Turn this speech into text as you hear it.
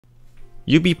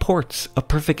UBPorts, a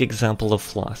perfect example of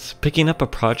floss. Picking up a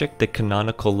project at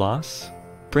canonical loss,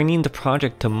 bringing the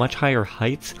project to much higher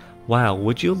heights. Wow,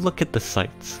 would you look at the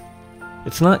sights.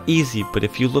 It's not easy, but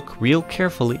if you look real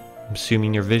carefully,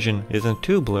 assuming your vision isn't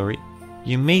too blurry,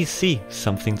 you may see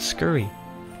something scurry.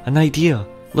 An idea,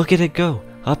 look at it go,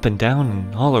 up and down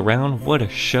and all around, what a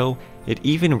show. It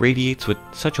even radiates with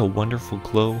such a wonderful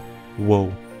glow.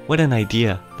 Whoa, what an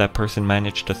idea that person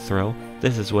managed to throw.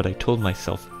 This is what I told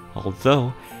myself.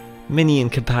 Although, many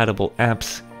incompatible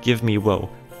apps give me woe.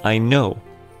 I know,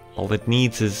 all it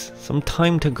needs is some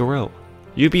time to grow.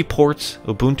 UBPorts,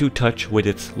 Ubuntu Touch with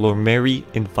its Lomiri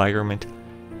environment.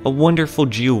 A wonderful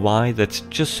GUI that's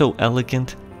just so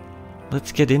elegant.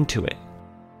 Let's get into it.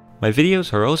 My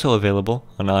videos are also available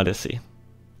on Odysee.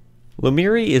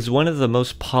 Lomiri is one of the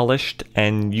most polished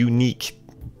and unique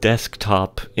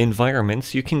desktop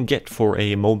environments you can get for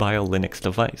a mobile Linux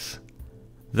device.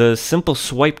 The simple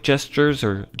swipe gestures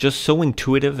are just so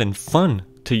intuitive and fun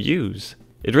to use.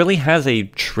 It really has a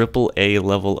AAA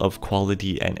level of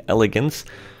quality and elegance,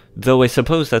 though I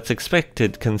suppose that's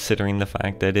expected considering the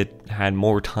fact that it had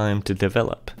more time to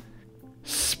develop.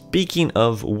 Speaking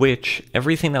of which,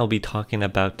 everything I'll be talking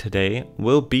about today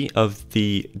will be of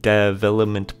the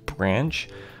development branch,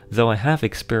 though I have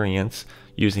experience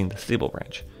using the stable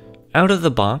branch. Out of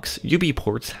the box,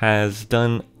 UBPorts has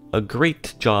done a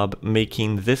great job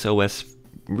making this OS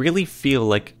really feel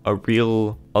like a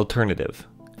real alternative.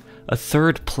 A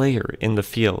third player in the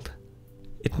field.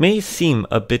 It may seem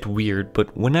a bit weird,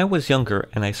 but when I was younger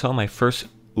and I saw my first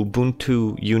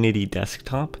Ubuntu Unity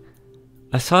desktop,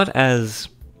 I saw it as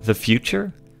the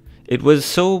future. It was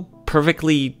so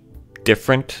perfectly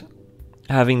different,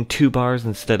 having two bars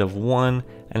instead of one,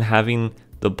 and having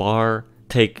the bar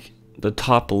take the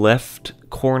top left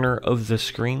corner of the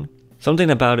screen.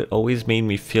 Something about it always made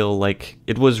me feel like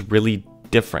it was really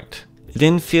different. It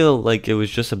didn't feel like it was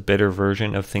just a better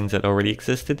version of things that already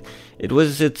existed. It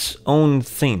was its own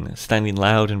thing, standing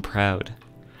loud and proud.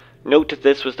 Note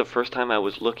this was the first time I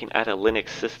was looking at a Linux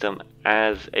system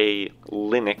as a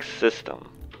Linux system.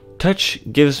 Touch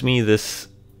gives me this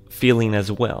feeling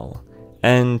as well,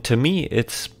 and to me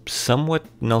it's somewhat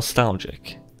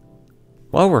nostalgic.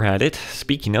 While we're at it,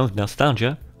 speaking of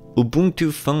nostalgia,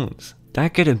 Ubuntu phones.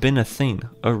 That could have been a thing,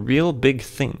 a real big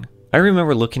thing. I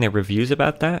remember looking at reviews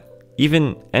about that.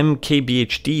 Even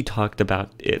MKBHD talked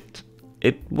about it.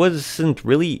 It wasn't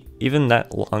really even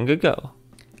that long ago.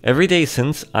 Every day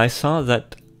since, I saw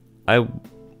that I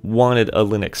wanted a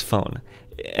Linux phone.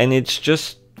 And it's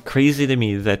just crazy to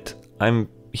me that I'm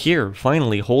here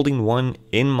finally holding one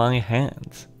in my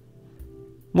hands.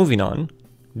 Moving on.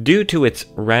 Due to its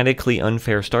radically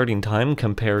unfair starting time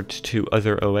compared to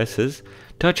other OSs,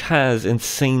 Touch has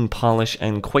insane polish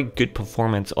and quite good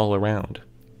performance all around.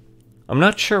 I'm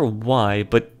not sure why,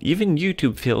 but even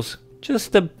YouTube feels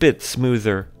just a bit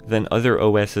smoother than other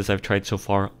OSs I've tried so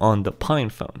far on the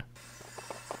PinePhone.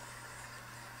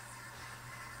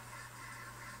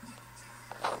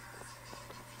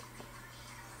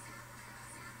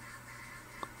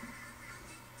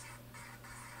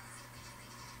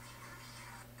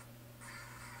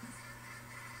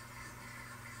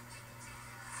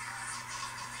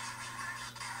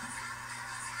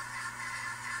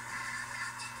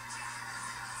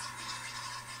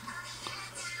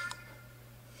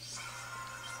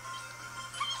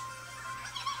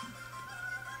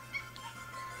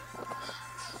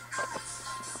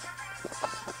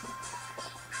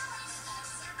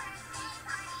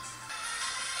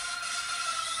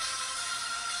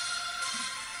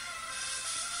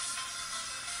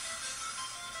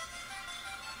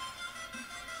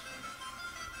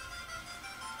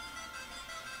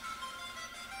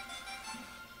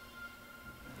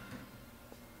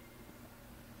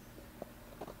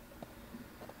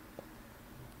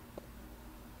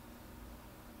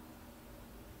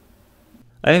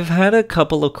 I've had a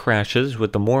couple of crashes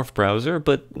with the Morph browser,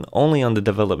 but only on the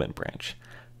development branch.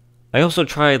 I also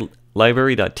tried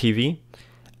library.tv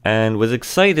and was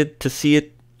excited to see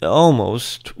it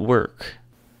almost work.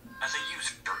 As a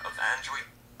user of Android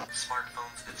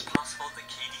smartphones, it's possible the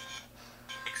KDE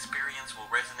experience will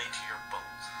resonate to your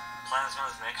bones.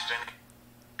 Plasma's next-gen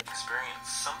experience,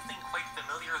 something quite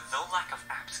familiar, though lack of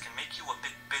apps can make you a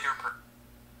bit bitter.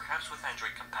 Perhaps with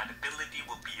Android compatibility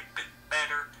will be a bit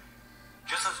better.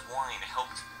 Just as Wine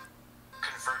helped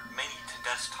convert many to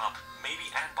desktop,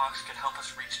 maybe Adbox could help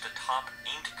us reach the top,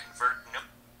 aim to convert, no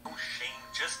shame,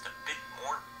 just a bit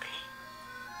more pain?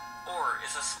 Or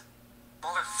is a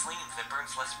smaller flame that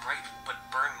burns less bright but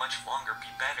burn much longer be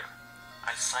better?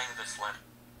 I signed this letter.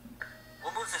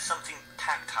 We'll move to something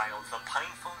tactile, the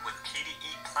PinePhone with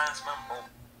KDE Plasma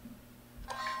Mobile.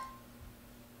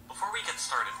 before we get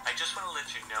started, I just want to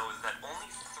let you know that only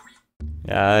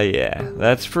 3... Yeah,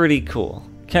 that's pretty cool.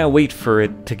 Can't wait for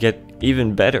it to get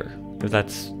even better, if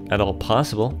that's at all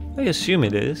possible. I assume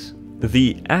it is.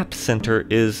 The App Center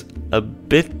is a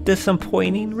bit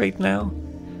disappointing right now,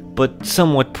 but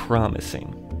somewhat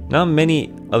promising. Not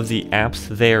many of the apps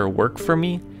there work for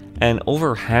me, and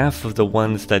over half of the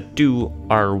ones that do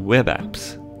are web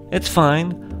apps. It's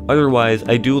fine, otherwise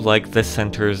I do like the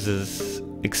center's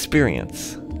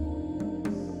experience.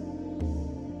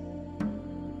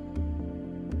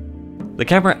 The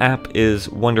camera app is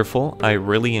wonderful, I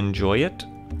really enjoy it,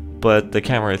 but the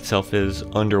camera itself is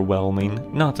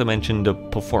underwhelming, not to mention the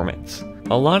performance.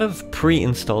 A lot of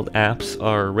pre-installed apps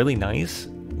are really nice.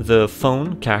 The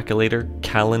phone, calculator,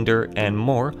 calendar, and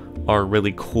more are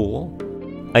really cool.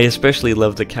 I especially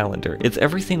love the calendar. It's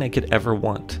everything I could ever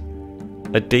want.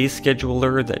 A day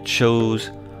scheduler that shows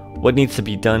what needs to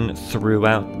be done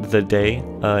throughout the day,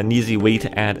 an easy way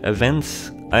to add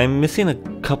events. I'm missing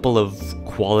a couple of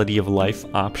quality of life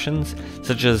options,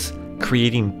 such as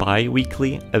creating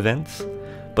bi-weekly events,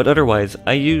 but otherwise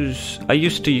I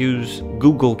used to use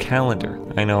Google Calendar.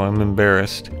 I know, I'm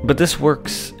embarrassed, but this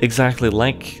works exactly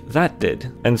like that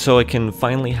did, and so I can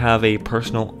finally have a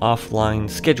personal offline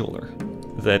scheduler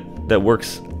that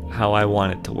works how I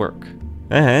want it to work.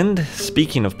 And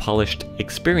speaking of polished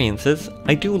experiences,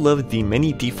 I do love the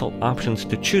many default options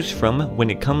to choose from when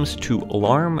it comes to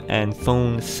alarm and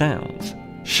phone sounds.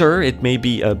 Sure, it may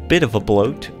be a bit of a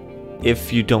bloat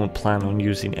if you don't plan on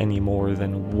using any more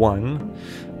than one,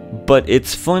 but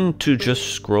it's fun to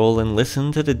just scroll and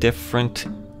listen to the different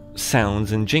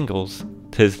sounds and jingles.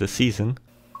 'Tis the season.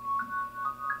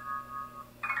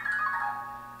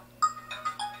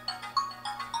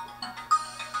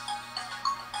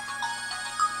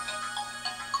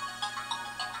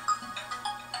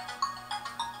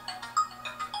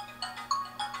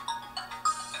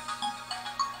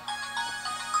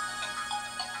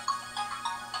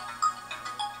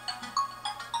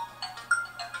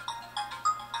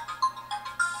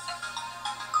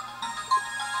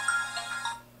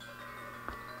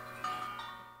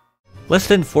 Less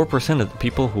than 4% of the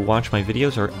people who watch my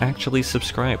videos are actually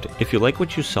subscribed. If you like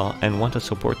what you saw and want to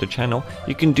support the channel,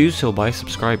 you can do so by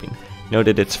subscribing. Note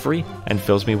that it's free and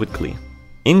fills me with glee.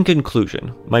 In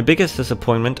conclusion, my biggest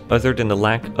disappointment, other than the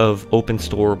lack of open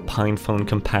store PinePhone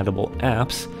compatible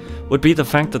apps, would be the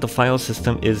fact that the file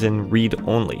system is in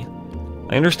read-only.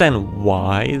 I understand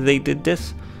why they did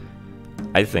this,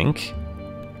 I think,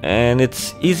 and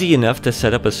it's easy enough to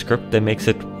set up a script that makes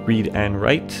it read and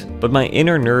write, but my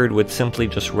inner nerd would simply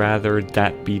just rather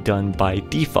that be done by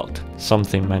default,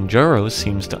 something Manjaro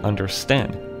seems to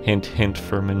understand. Hint hint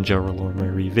for Manjaro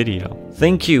Lomiri video.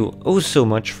 Thank you oh so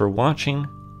much for watching,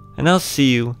 and I'll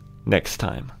see you next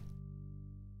time.